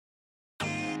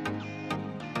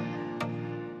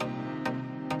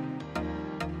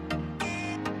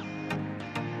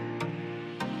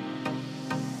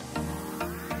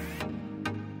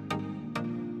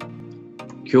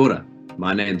Kia ora,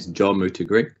 my name's John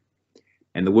Mutu-Grigg,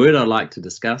 and the word I'd like to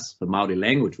discuss for Māori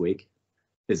Language Week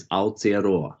is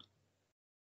Aotearoa.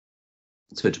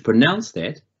 So to pronounce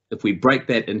that, if we break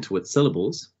that into its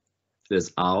syllables,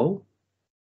 there's Aotearoa.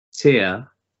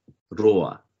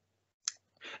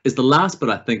 Is the last bit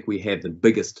I think we have the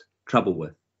biggest trouble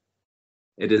with.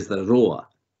 It is the roa.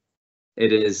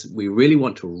 It is, we really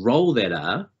want to roll that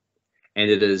R, and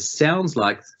it sounds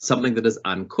like something that is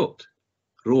uncooked,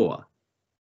 roa.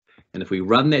 And if we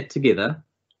run that together,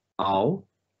 Aotearoa,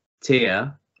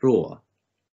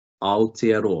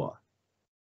 Aotearoa.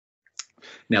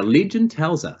 Now legend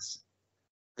tells us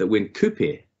that when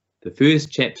Kupe, the first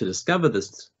chap to discover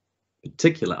this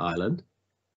particular island,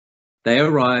 they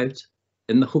arrived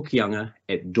in the Hokianga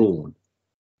at dawn.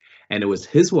 And it was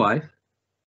his wife,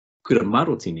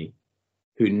 Kuramarotini,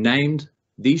 who named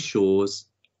these shores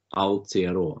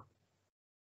Aotearoa.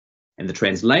 And the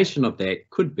translation of that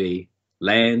could be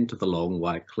land of the long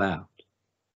white cloud.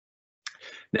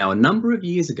 Now, a number of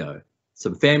years ago,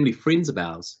 some family friends of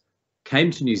ours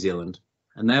came to New Zealand,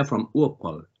 and they are from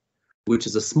Uapo, which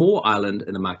is a small island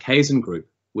in the Marquesan group,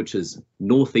 which is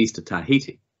northeast of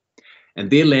Tahiti. And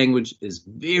their language is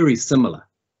very similar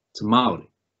to Māori.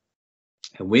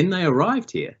 And when they arrived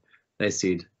here, they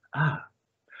said,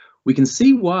 we can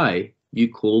see why you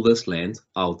call this land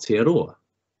Aotearoa.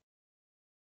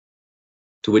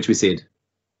 To which we said,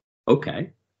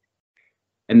 okay.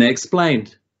 And they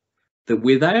explained that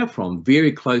where they are from,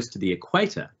 very close to the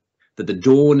equator, that the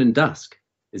dawn and dusk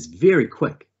is very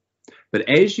quick. But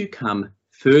as you come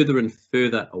further and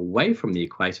further away from the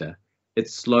equator, it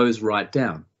slows right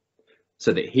down.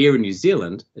 So that here in New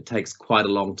Zealand, it takes quite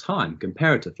a long time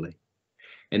comparatively.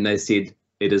 And they said,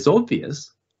 it is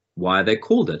obvious why they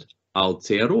called it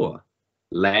Aotearoa,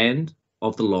 land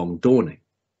of the long dawning,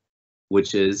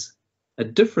 which is a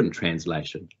different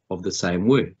translation of the same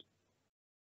word.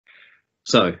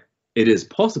 So it is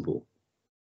possible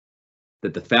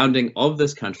that the founding of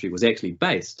this country was actually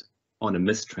based on a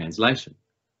mistranslation,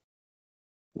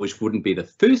 which wouldn't be the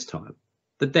first time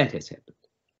that that has happened.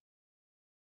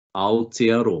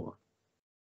 Aotearoa.